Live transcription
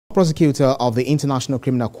Prosecutor of the International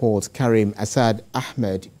Criminal Court, Karim Assad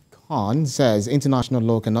Ahmed Khan, says international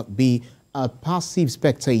law cannot be a passive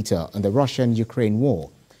spectator in the Russian-Ukraine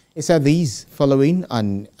war. He said these following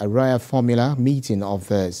a rare formula meeting of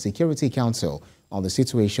the Security Council on the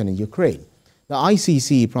situation in Ukraine. The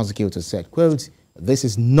ICC prosecutor said, quote, "This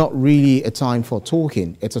is not really a time for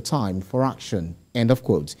talking, it's a time for action," end of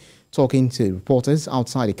quote. Talking to reporters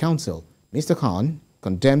outside the council, Mr. Khan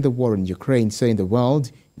condemned the war in Ukraine, saying the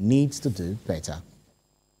world needs to do better.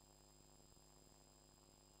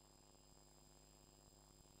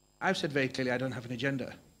 I've said very clearly I don't have an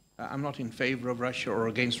agenda. I'm not in favor of Russia or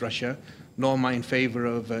against Russia, nor am I in favor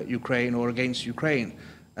of Ukraine or against Ukraine.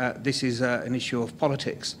 This is an issue of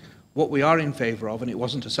politics. What we are in favor of, and it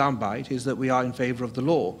wasn't a soundbite, is that we are in favor of the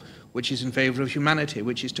law, which is in favor of humanity,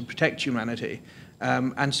 which is to protect humanity.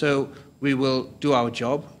 And so we will do our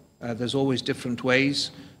job. There's always different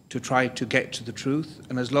ways to try to get to the truth.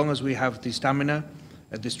 And as long as we have the stamina,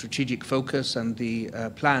 the strategic focus and the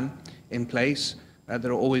plan in place,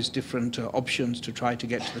 there are always different options to try to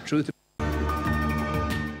get to the truth.